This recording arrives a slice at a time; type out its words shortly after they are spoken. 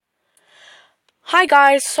Hi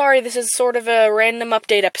guys, sorry this is sort of a random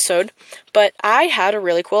update episode, but I had a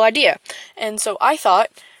really cool idea. And so I thought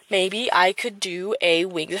maybe I could do a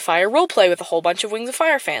Wings of Fire roleplay with a whole bunch of Wings of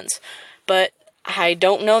Fire fans. But I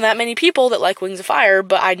don't know that many people that like Wings of Fire,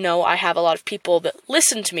 but I know I have a lot of people that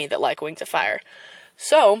listen to me that like Wings of Fire.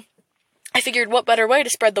 So I figured what better way to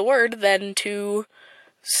spread the word than to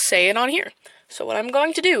say it on here. So what I'm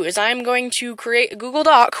going to do is I'm going to create a Google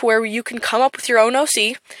Doc where you can come up with your own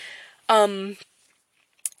OC.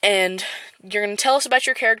 And you're going to tell us about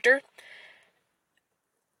your character.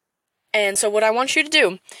 And so what I want you to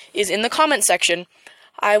do is in the comment section,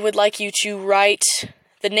 I would like you to write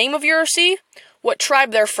the name of your OC, what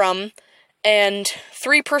tribe they're from, and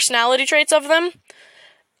 3 personality traits of them,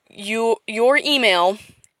 your email,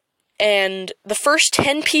 and the first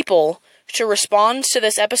 10 people to respond to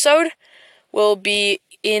this episode will be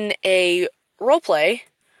in a roleplay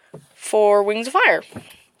for Wings of Fire.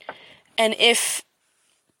 And if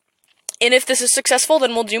this is successful,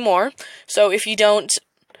 then we'll do more. So if you don't,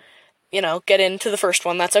 get into the first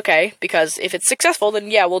one, that's okay. Because if it's successful,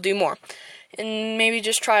 then yeah, we'll do more. And maybe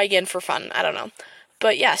just try again for fun. I don't know.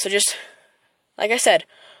 But yeah, so just, like I said,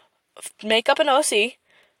 make up an OC,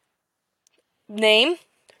 name,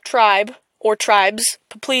 tribe, or tribes.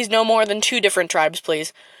 Please no more than 2 different tribes,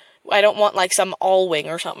 please. I don't want some all-wing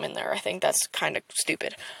or something in there. I think that's kind of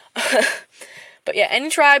stupid. But yeah,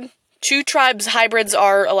 any tribe, 2 tribes hybrids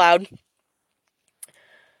are allowed.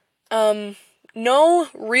 No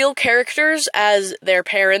real characters as their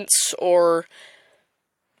parents or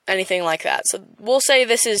anything like that. So we'll say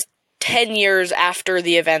this is 10 years after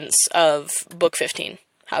the events of Book 15.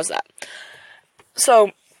 How's that?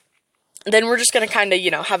 So then we're just going to kind of,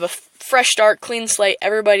 have a fresh start, clean slate.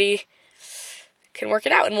 Everybody can work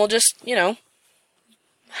it out, and we'll just,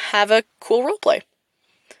 have a cool roleplay.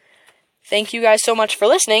 Thank you guys so much for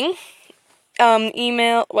listening. Tell me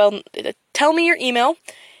your email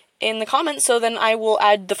in the comments, so then I will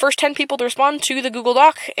add the first 10 people to respond to the Google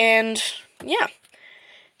Doc, and yeah.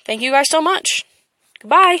 Thank you guys so much.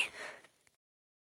 Goodbye.